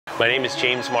My name is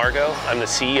James Margo. I'm the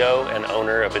CEO and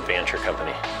owner of Advanture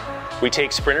Company. We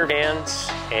take Sprinter vans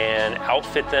and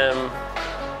outfit them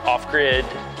off-grid.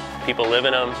 People live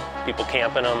in them, people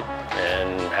camp in them,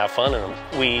 and have fun in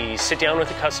them. We sit down with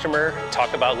the customer,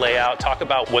 talk about layout, talk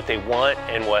about what they want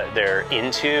and what they're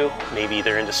into. Maybe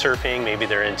they're into surfing, maybe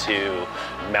they're into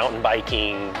mountain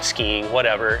biking, skiing,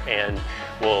 whatever, and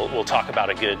we'll talk about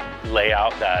a good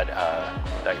layout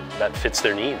that fits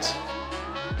their needs.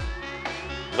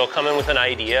 They'll come in with an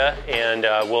idea and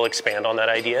we'll expand on that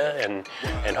idea and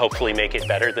hopefully make it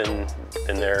better than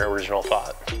their original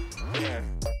thought.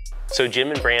 So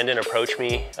Jim and Brandon approached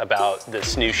me about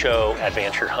this new show,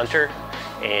 Advanture Hunter,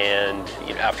 and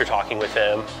after talking with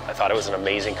them, I thought it was an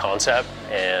amazing concept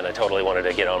and I totally wanted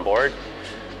to get on board,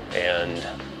 and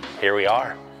here we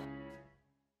are.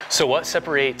 So what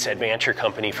separates Advanture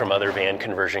Company from other van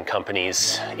conversion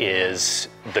companies is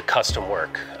the custom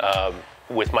work.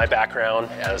 With my background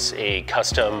as a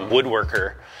custom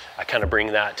woodworker, I kind of bring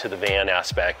that to the van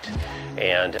aspect.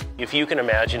 And if you can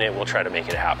imagine it, we'll try to make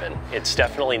it happen. It's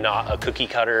definitely not a cookie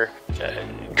cutter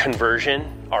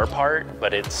conversion, our part,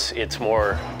 but it's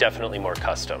definitely more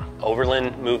custom.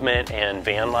 Overland movement and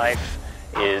van life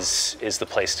is the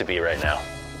place to be right now.